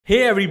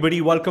Hey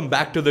everybody, welcome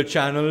back to the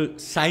channel.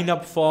 Sign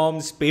up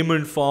forms,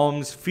 payment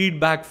forms,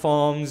 feedback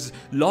forms,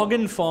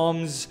 login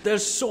forms.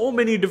 There's so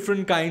many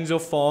different kinds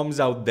of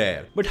forms out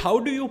there. But how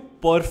do you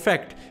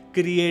perfect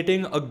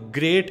creating a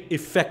great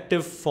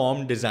effective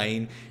form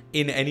design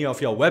in any of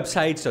your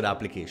websites or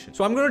applications?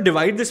 So I'm going to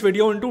divide this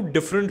video into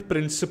different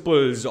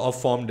principles of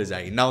form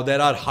design. Now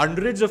there are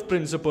hundreds of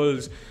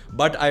principles,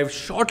 but I've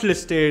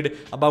shortlisted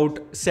about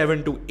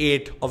 7 to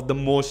 8 of the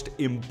most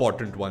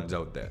important ones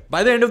out there.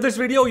 By the end of this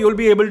video, you'll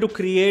be able to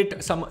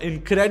create some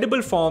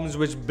incredible forms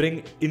which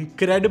bring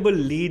incredible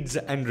leads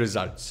and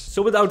results.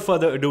 So without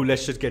further ado,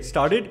 let's just get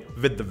started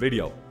with the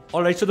video.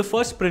 Alright, so the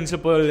first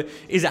principle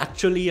is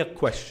actually a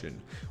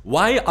question.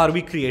 Why are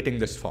we creating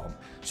this form?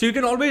 So you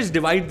can always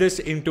divide this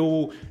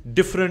into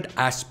different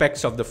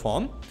aspects of the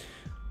form.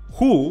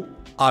 Who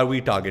are we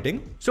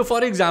targeting? So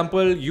for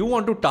example, you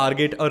want to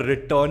target a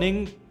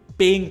returning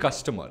paying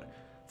customer.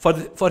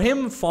 For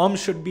him, form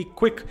should be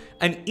quick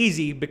and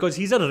easy because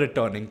he's a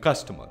returning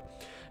customer.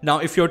 Now,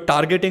 if you're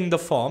targeting the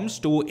forms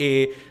to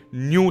a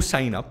new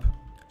sign up,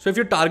 so if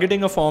you're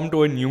targeting a form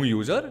to a new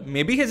user,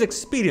 maybe his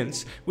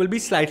experience will be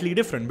slightly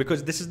different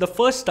because this is the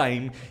first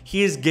time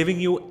he is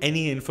giving you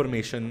any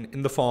information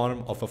in the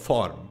form of a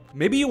form.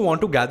 Maybe you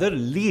want to gather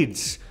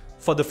leads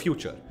for the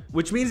future,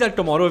 which means that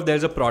tomorrow if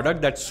there's a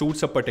product that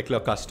suits a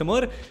particular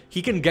customer,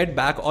 he can get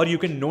back or you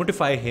can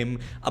notify him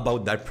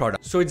about that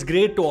product. So it's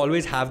great to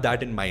always have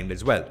that in mind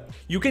as well.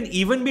 You can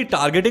even be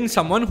targeting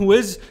someone who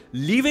is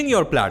leaving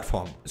your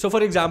platform. So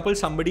for example,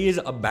 somebody is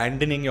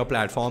abandoning your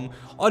platform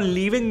or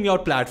leaving your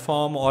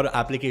platform or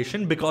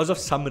application because of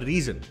some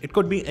reason. It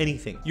could be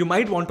anything. You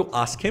might want to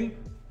ask him,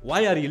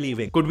 why are you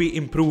leaving? Could we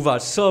improve our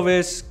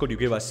service? Could you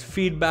give us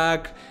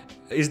feedback?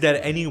 Is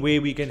there any way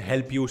we can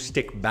help you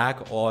stick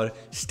back or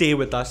stay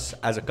with us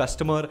as a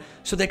customer?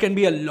 So there can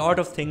be a lot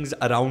of things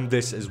around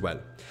this as well.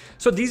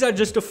 So these are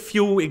just a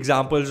few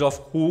examples of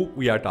who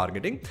we are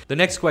targeting. The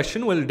next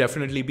question will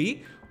definitely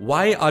be,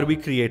 why are we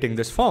creating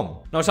this form?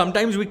 Now,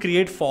 sometimes we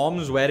create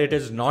forms where it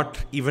is not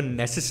even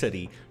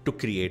necessary to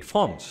create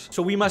forms.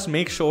 So we must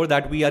make sure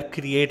that we are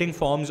creating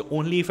forms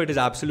only if it is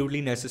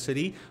absolutely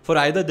necessary for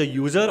either the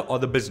user or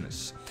the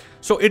business.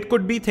 So it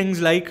could be things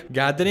like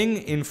gathering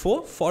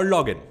info for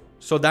login.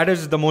 So that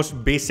is the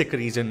most basic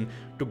reason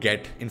to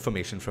get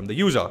information from the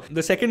user.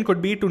 The second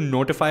could be to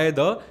notify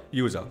the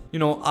user,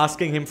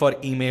 asking him for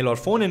email or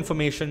phone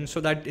information so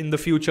that in the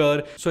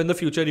future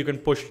you can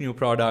push new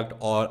product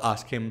or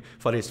ask him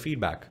for his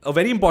feedback. A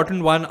very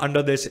important one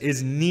under this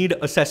is need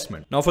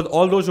assessment. Now for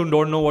all those who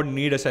don't know what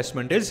need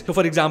assessment is, so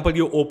for example,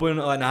 you open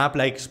an app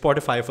like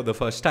Spotify for the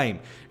first time.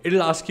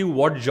 It'll ask you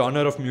what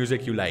genre of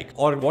music you like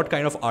or what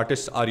kind of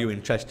artists are you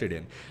interested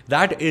in.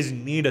 That is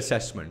need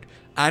assessment.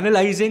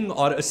 Analyzing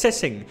or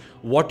assessing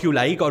what you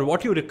like or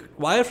what you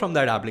require from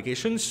that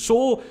application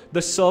so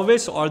the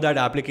service or that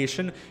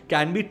application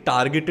can be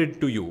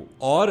targeted to you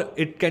or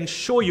it can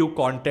show you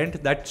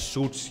content that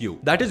suits you.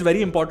 That is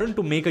very important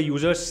to make a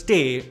user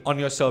stay on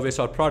your service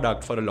or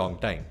product for a long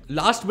time.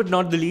 Last but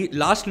not the least,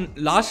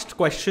 last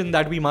question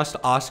that we must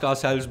ask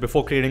ourselves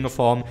before creating a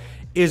form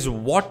is,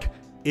 what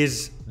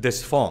is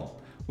this form?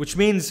 Which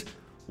means,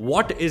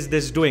 what is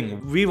this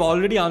doing? We've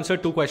already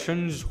answered two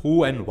questions,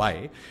 who and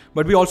why,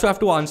 but we also have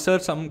to answer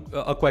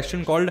a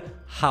question called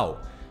how.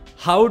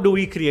 How do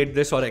we create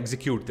this or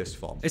execute this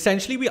form?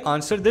 Essentially, we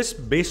answer this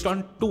based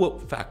on two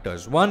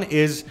factors. One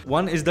is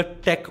the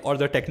tech or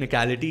the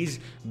technicalities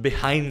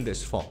behind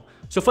this form.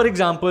 So for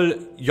example,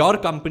 your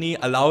company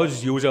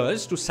allows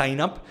users to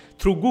sign up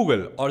through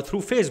Google or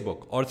through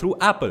Facebook or through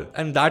Apple.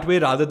 And that way,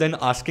 rather than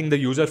asking the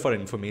user for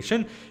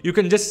information, you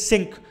can just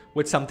sync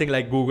with something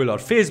like Google or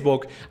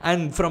Facebook,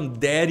 and from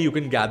there you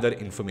can gather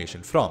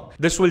information from.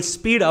 This will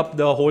speed up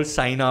the whole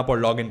sign up or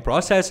login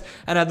process,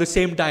 and at the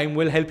same time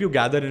will help you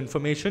gather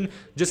information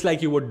just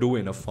like you would do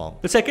in a form.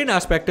 The second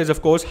aspect is,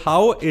 of course,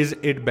 how is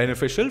it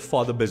beneficial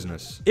for the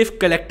business? If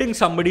collecting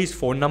somebody's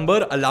phone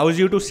number allows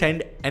you to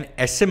send an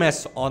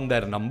SMS on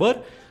their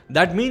number,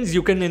 that means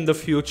you can in the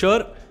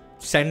future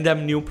send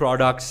them new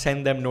products,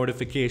 send them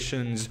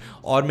notifications,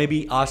 or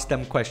maybe ask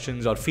them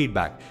questions or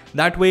feedback.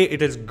 That way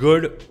it is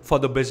good for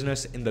the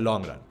business in the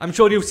long run. I'm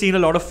sure you've seen a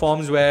lot of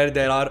forms where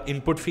there are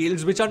input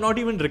fields which are not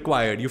even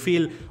required. You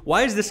feel,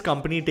 why is this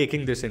company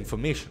taking this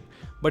information?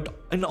 But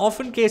in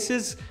often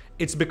cases,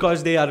 it's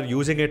because they are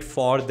using it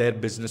for their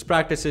business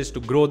practices, to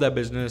grow their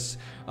business,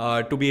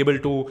 to be able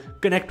to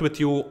connect with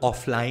you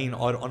offline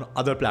or on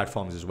other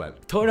platforms as well.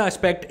 Third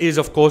aspect is,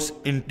 of course,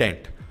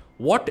 intent.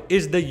 What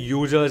is the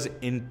user's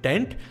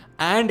intent,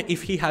 and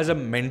if he has a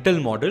mental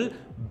model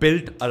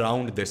built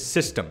around this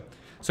system?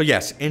 So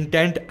yes,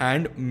 intent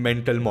and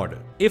mental model.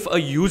 If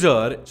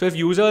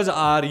users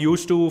are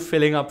used to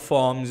filling up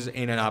forms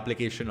in an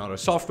application or a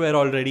software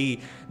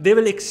already, they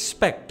will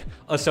expect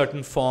a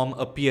certain form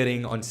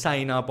appearing on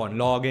sign up, on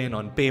login,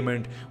 on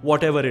payment,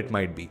 whatever it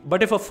might be.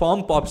 But if a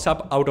form pops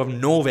up out of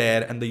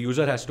nowhere and the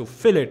user has to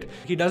fill it,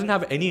 he doesn't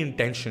have any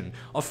intention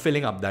of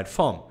filling up that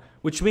form.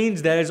 which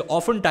means there is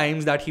often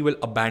times that he will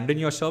abandon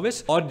your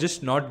service or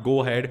just not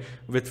go ahead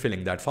with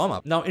filling that form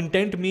up. Now,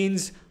 intent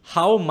means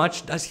how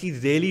much does he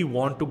really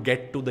want to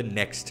get to the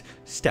next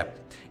step.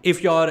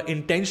 If the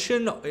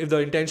intention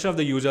of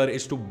the user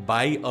is to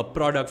buy a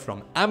product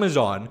from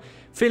Amazon,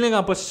 filling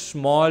up a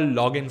small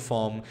login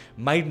form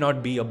might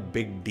not be a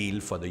big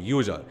deal for the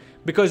user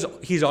because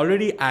he's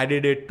already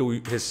added it to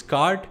his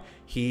cart.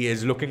 He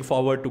is looking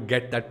forward to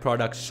get that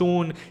product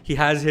soon. He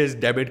has his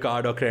debit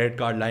card or credit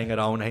card lying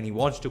around and he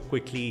wants to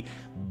quickly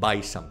buy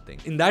something.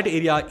 In that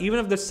area, even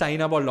if the sign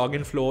up or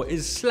login flow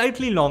is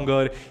slightly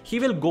longer, he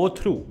will go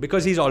through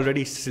because he's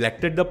already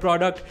selected the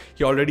product.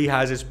 He already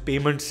has his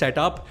payment set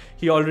up.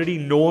 He already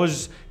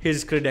knows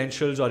his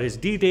credentials or his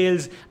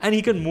details, and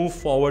he can move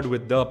forward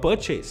with the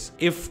purchase.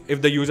 If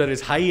the user is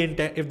high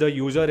intent, if the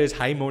user is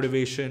high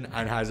motivation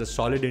and has a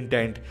solid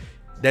intent,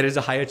 there is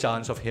a higher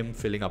chance of him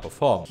filling up a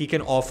form. He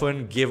can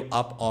often give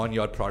up on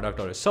your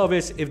product or a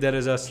service if there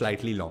is a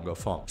slightly longer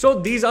form. So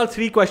these are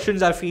 3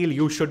 questions I feel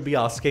you should be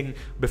asking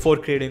before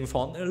creating a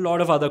form. There are a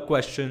lot of other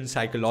questions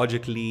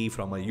psychologically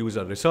from a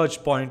user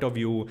research point of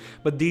view,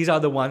 but these are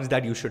the ones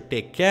that you should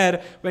take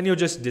care when you're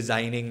just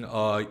designing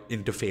an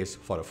interface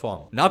for a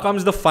form. Now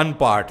comes the fun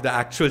part, the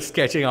actual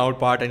sketching out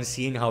part and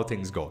seeing how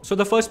things go. So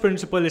the first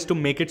principle is to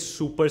make it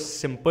super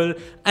simple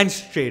and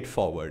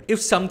straightforward.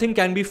 If something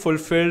can be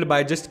fulfilled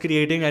by just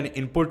creating an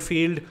input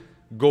field,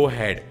 go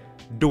ahead,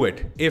 do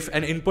it. If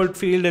an input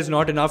field is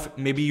not enough,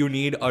 maybe you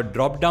need a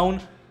drop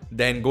down,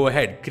 then go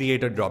ahead,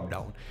 create a drop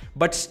down.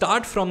 But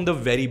start from the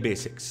very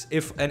basics.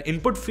 If an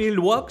input field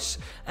works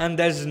and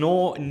there's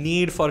no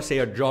need for, say,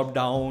 a drop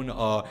down,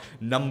 a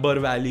number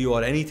value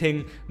or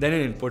anything, then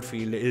an input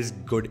field is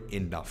good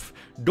enough.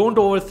 Don't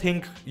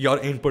overthink your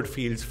input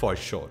fields for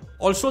sure.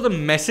 Also, the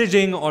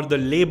messaging or the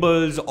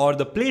labels or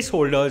the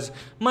placeholders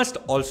must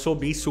also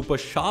be super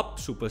sharp,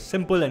 super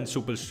simple, and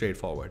super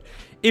straightforward.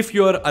 If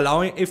you're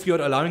allowing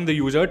the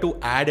user to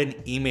add an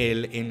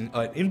email in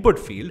an input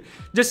field,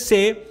 just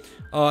say,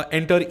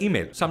 enter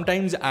email.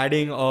 Sometimes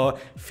adding a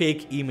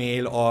fake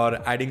email or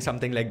adding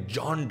something like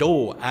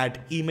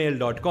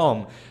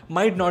johndoe@email.com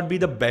might not be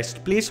the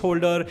best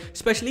placeholder,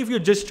 especially if you're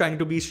just trying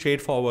to be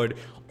straightforward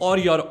or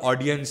your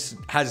audience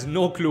has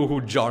no clue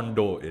who John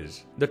Doe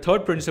is. The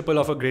third principle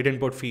of a great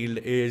input field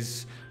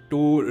is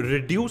to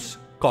reduce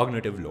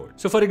cognitive load.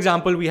 So for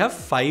example, we have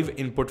 5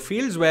 input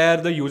fields where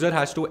the user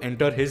has to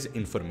enter his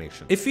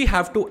information. If we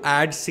have to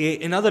add, say,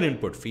 another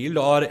input field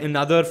or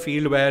another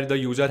field where the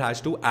user has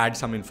to add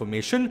some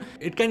information,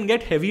 it can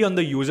get heavy on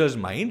the user's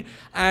mind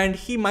and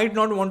he might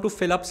not want to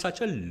fill up such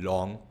a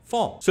long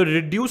form. So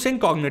reducing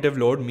cognitive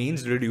load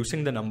means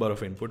reducing the number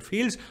of input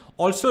fields,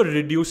 also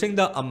reducing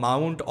the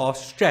amount of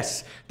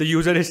stress the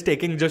user is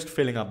taking just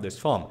filling up this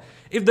form.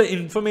 If the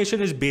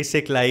information is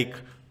basic, like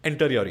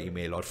enter your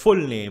email or full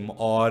name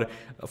or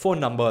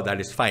phone number,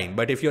 that is fine.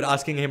 But if you're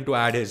asking him to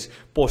add his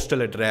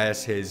postal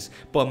address, his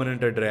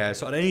permanent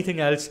address or anything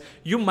else,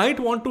 you might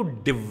want to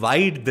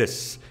divide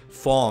this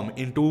form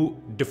into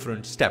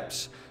different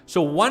steps.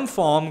 So one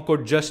form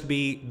could just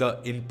be the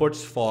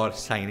inputs for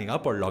signing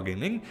up or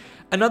logging in.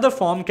 Another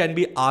form can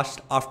be asked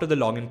after the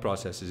login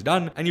process is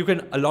done, and you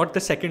can allot the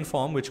second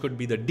form, which could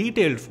be the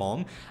detailed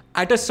form,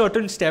 at a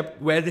certain step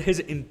where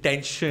his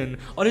intention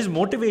or his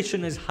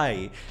motivation is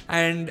high,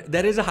 and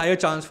there is a higher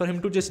chance for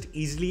him to just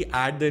easily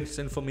add this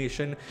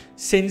information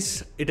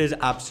since it is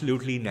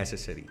absolutely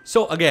necessary.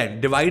 So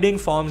again, dividing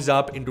forms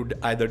up into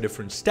either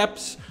different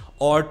steps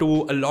or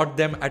to allot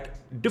them at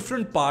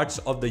different parts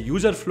of the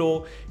user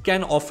flow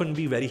can often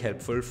be very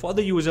helpful for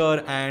the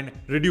user and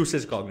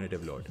reduces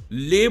cognitive load.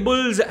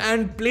 Labels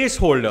and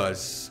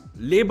placeholders.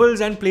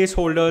 Labels and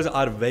placeholders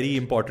are very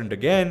important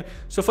again.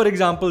 So for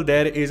example,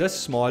 there is a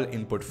small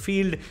input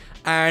field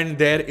and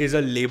there is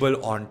a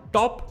label on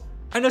top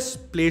and a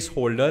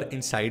placeholder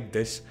inside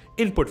this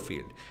input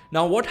field.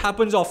 Now what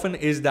happens often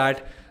is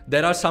that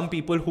there are some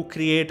people who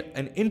create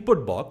an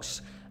input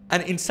box,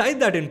 and inside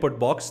that input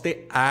box,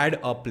 they add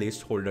a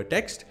placeholder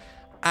text,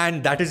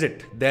 and that is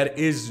it. There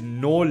is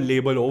no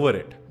label over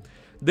it.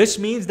 This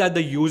means that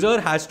the user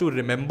has to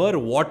remember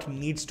what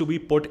needs to be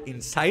put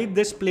inside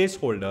this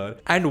placeholder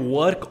and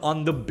work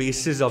on the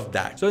basis of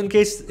that. So in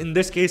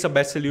this case, a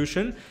best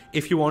solution,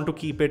 if you want to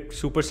keep it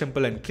super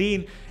simple and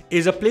clean,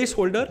 is a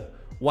placeholder.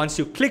 Once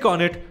you click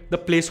on it, the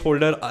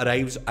placeholder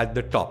arrives at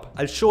the top.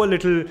 I'll show a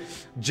little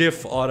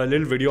GIF or a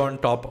little video on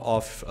top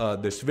of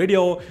this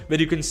video where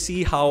you can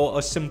see how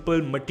a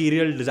simple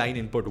material design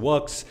input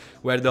works,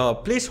 where the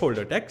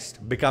placeholder text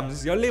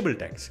becomes your label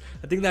text.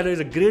 I think that is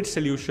a great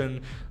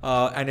solution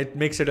and it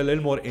makes it a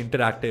little more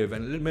interactive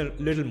and a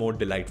little more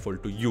delightful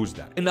to use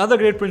that. Another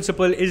great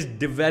principle is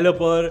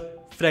developer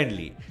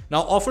friendly.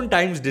 Now,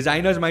 oftentimes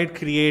designers might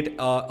create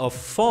a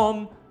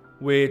form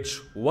which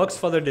works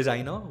for the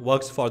designer,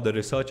 works for the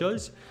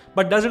researchers,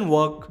 but doesn't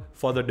work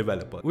for the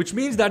developer, which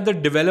means that the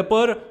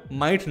developer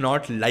might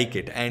not like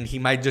it and he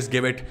might just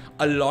give it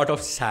a lot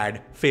of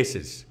sad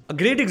faces. A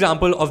great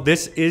example of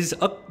this is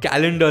a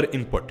calendar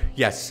input.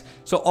 Yes.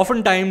 So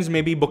oftentimes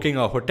maybe booking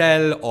a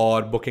hotel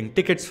or booking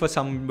tickets for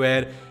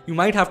somewhere, you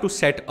might have to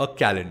set a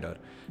calendar.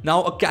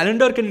 Now, a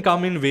calendar can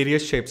come in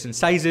various shapes and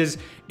sizes.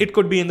 It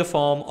could be in the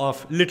form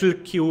of little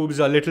cubes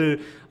or little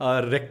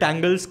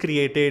rectangles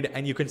created,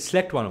 and you can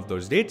select one of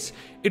those dates.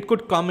 It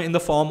could come in the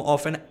form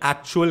of an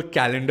actual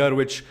calendar,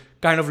 which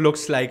kind of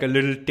looks like a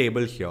little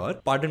table here.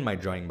 Pardon my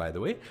drawing, by the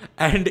way.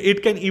 And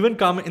it can even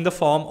come in the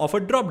form of a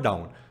drop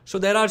down. So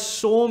there are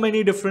so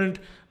many different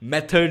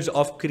methods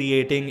of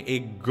creating a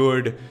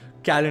good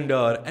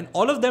calendar, and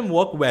all of them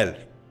work well,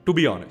 to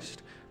be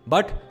honest.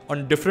 But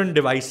on different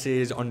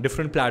devices, on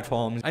different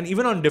platforms, and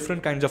even on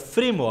different kinds of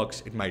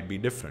frameworks, it might be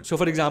different. So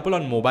for example,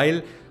 on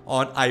mobile,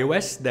 on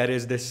iOS, there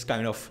is this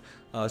kind of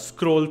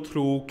scroll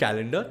through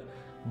calendar.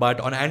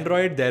 But on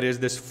Android, there is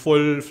this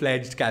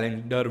full-fledged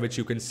calendar which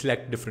you can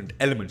select different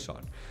elements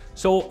on.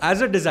 So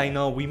as a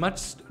designer, we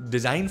must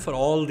design for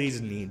all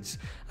these needs,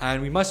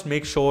 and we must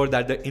make sure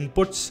that the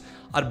inputs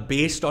are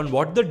based on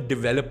what the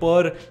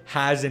developer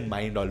has in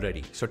mind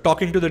already. So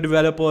talking to the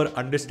developer,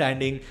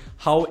 understanding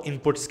how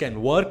inputs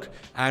can work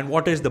and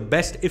what is the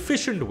best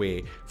efficient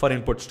way for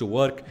inputs to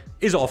work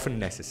is often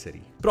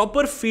necessary.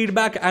 Proper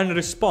feedback and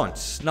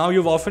response. Now,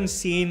 you've often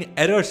seen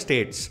error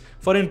states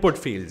for input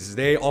fields.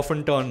 They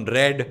often turn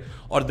red,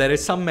 or there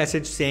is some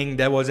message saying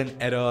there was an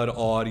error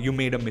or you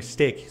made a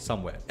mistake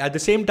somewhere. At the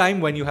same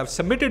time, when you have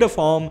submitted a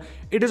form,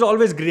 it is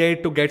always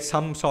great to get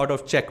some sort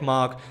of check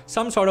mark,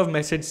 some sort of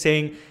message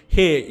saying,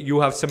 hey,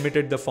 you have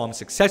submitted the form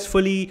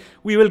successfully,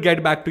 we will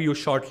get back to you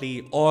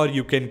shortly, or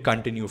you can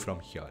continue from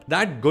here.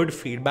 That good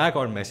feedback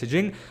or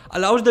messaging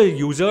allows the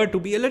user to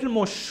be a little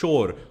more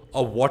sure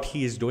of what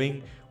he is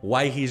doing,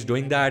 why he is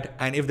doing that,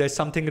 and if there's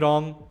something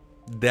wrong,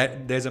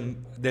 that there's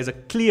a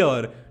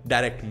clear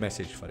direct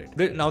message for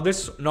it. Now,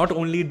 this not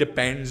only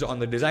depends on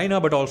the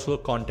designer but also the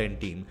content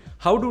team.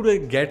 How do they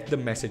get the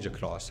message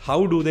across?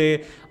 How do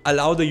they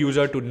allow the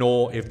user to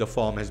know if the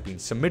form has been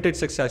submitted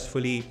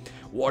successfully?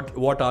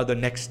 What are the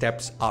next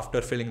steps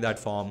after filling that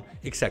form,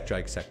 etc.,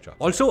 etc.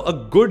 Also, a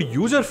good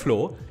user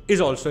flow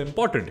is also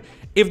important.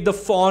 If the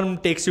form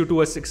takes you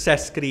to a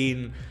success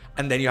screen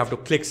and then you have to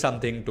click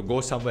something to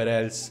go somewhere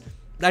else,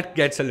 that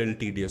gets a little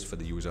tedious for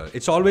the user.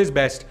 It's always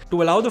best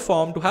to allow the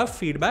form to have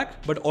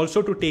feedback, but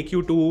also to take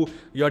you to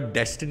your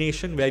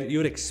destination where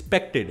you're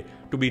expected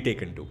to be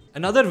taken to.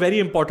 Another very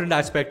important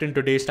aspect in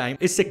today's time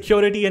is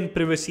security and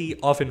privacy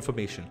of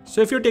information.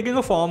 So if you're taking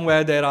a form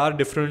where there are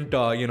different,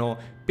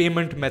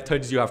 payment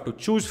methods you have to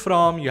choose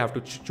from, you have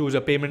to choose a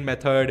payment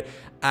method,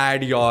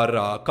 add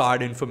your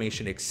card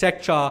information,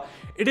 etc.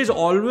 It is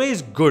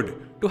always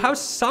good to have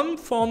some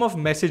form of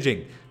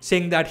messaging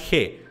saying that,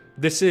 hey,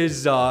 this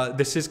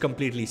is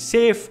completely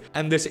safe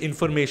and this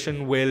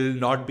information will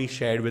not be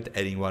shared with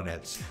anyone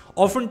else.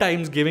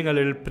 Oftentimes giving a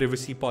little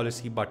privacy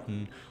policy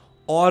button,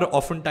 or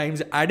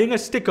oftentimes adding a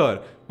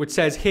sticker which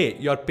says, hey,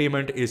 your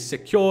payment is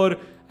secure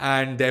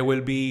and there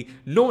will be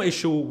no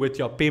issue with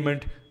your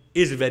payment,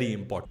 is very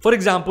important. For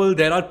example,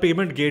 there are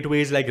payment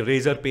gateways like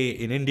Razorpay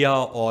in India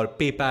or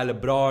PayPal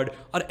abroad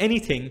or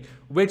anything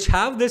which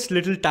have this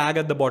little tag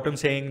at the bottom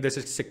saying this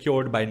is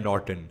secured by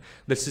Norton,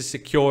 this is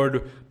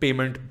secured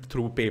payment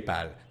through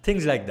PayPal,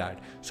 things like that.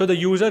 So the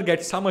user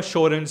gets some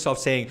assurance of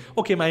saying,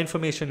 okay, my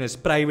information is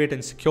private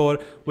and secure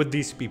with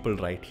these people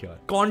right here.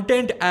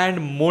 Content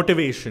and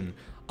motivation.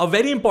 A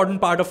very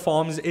important part of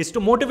forms is to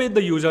motivate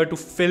the user to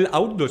fill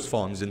out those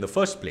forms in the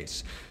first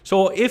place.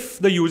 So if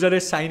the user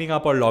is signing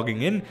up or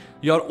logging in,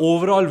 your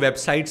overall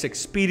website's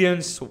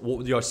experience,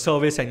 your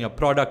service and your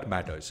product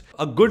matters.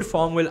 A good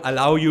form will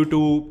allow you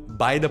to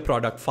buy the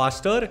product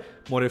faster,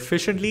 more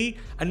efficiently,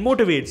 and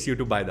motivates you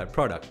to buy that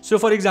product. So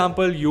for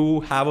example, you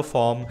have a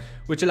form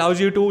which allows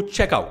you to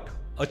check out,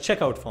 a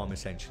checkout form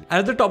essentially. And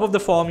at the top of the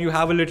form, you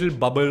have a little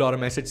bubble or a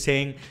message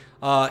saying,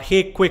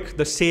 hey, quick,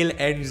 the sale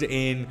ends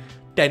in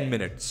 10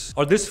 minutes,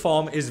 or this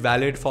form is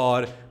valid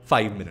for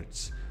 5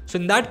 minutes. So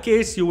in that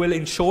case, you will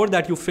ensure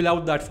that you fill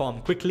out that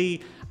form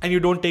quickly and you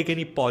don't take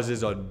any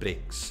pauses or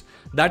breaks.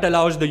 That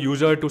allows the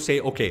user to say,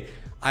 okay,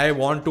 I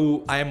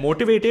am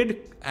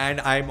motivated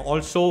and I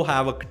also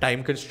have a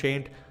time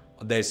constraint.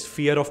 There's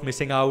fear of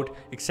missing out,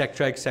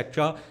 etc.,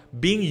 etc.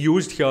 being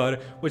used here,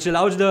 which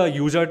allows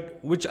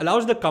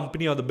the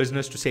company or the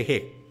business to say,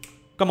 hey,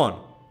 come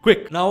on,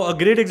 quick. Now, a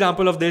great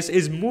example of this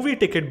is movie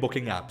ticket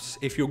booking apps.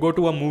 If you go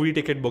to a movie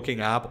ticket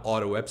booking app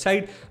or a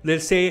website, they'll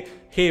say,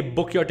 hey,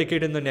 book your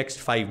ticket in the next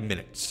 5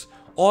 minutes.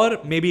 Or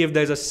maybe if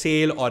there's a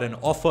sale or an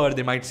offer,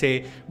 they might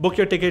say, book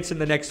your tickets in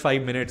the next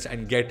 5 minutes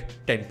and get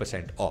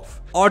 10% off.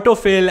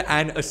 Autofill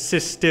and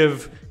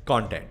assistive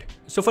content.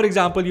 So for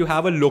example, you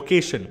have a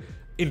location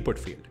input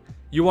field.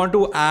 You want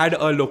to add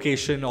a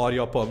location or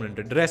your permanent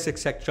address,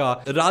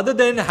 etc. Rather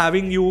than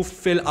having you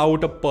fill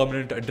out a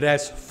permanent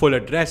address, full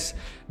address,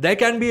 there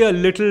can be a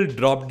little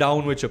drop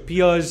down which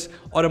appears,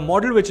 or a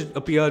model which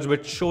appears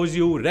which shows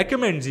you,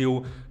 recommends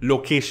you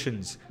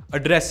locations,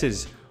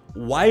 addresses,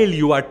 while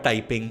you are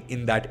typing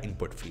in that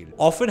input field.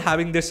 Often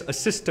having this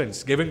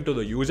assistance given to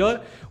the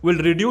user will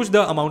reduce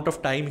the amount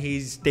of time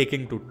he's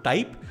taking to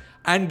type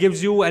and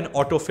gives you an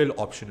autofill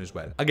option as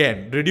well.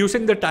 Again,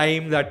 reducing the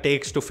time that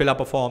takes to fill up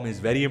a form is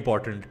very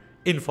important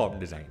informed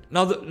design.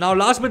 Now,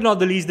 last but not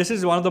the least, this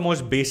is one of the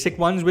most basic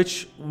ones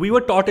which we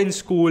were taught in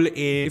school.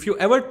 If you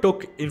ever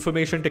took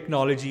information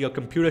technology or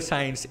computer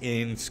science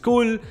in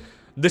school,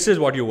 this is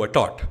what you were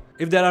taught.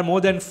 If there are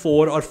more than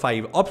 4 or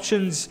 5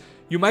 options,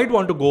 you might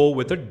want to go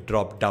with a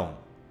drop down.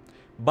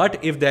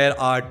 But if there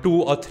are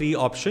 2 or 3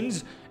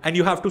 options and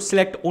you have to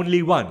select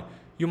only one,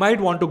 you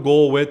might want to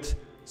go with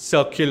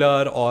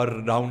circular or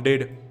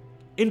rounded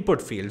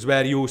input fields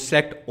where you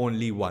select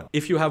only one.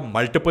 If you have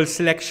multiple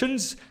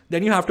selections,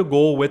 then you have to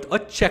go with a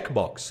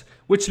checkbox,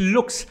 which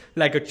looks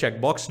like a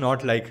checkbox,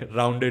 not like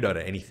rounded or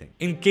anything.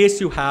 In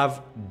case you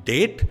have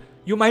date,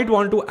 you might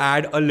want to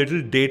add a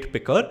little date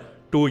picker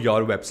to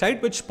your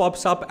website, which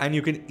pops up and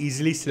you can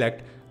easily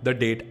select the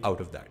date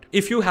out of that.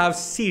 If you have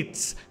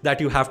seats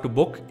that you have to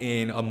book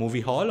in a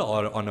movie hall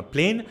or on a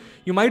plane,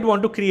 you might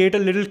want to create a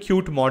little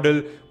cute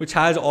model which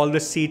has all the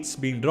seats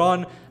being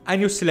drawn, and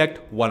you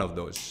select one of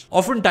those.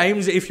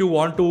 Oftentimes, if you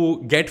want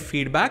to get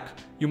feedback,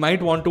 you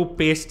might want to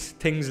paste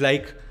things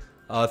like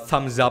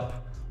thumbs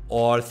up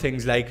or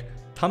things like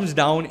thumbs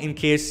down in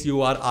case you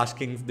are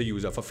asking the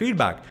user for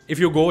feedback. If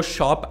you go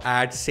shop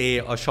at, say,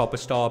 a Shopper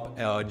Stop,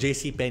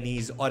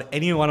 JCPenney's, or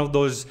any one of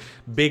those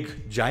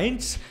big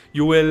giants,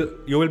 you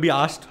will be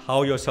asked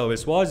how your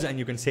service was, and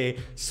you can say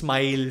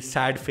smile,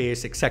 sad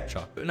face,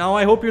 etc. Now,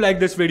 I hope you like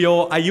this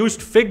video. I used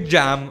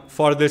FigJam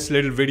for this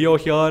little video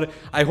here.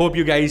 I hope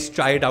you guys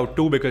try it out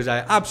too, because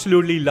I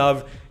absolutely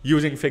love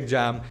using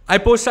FigJam. I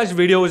post such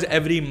videos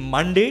every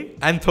Monday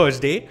and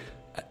Thursday.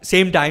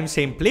 Same time,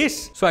 same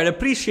place. So I'd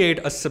appreciate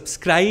a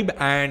subscribe,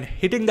 and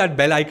hitting that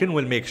bell icon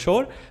will make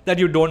sure that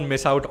you don't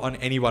miss out on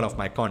any one of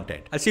my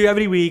content. I'll see you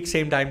every week,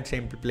 same time,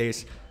 same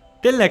place.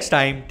 Till next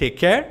time, take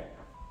care.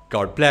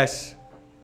 God bless.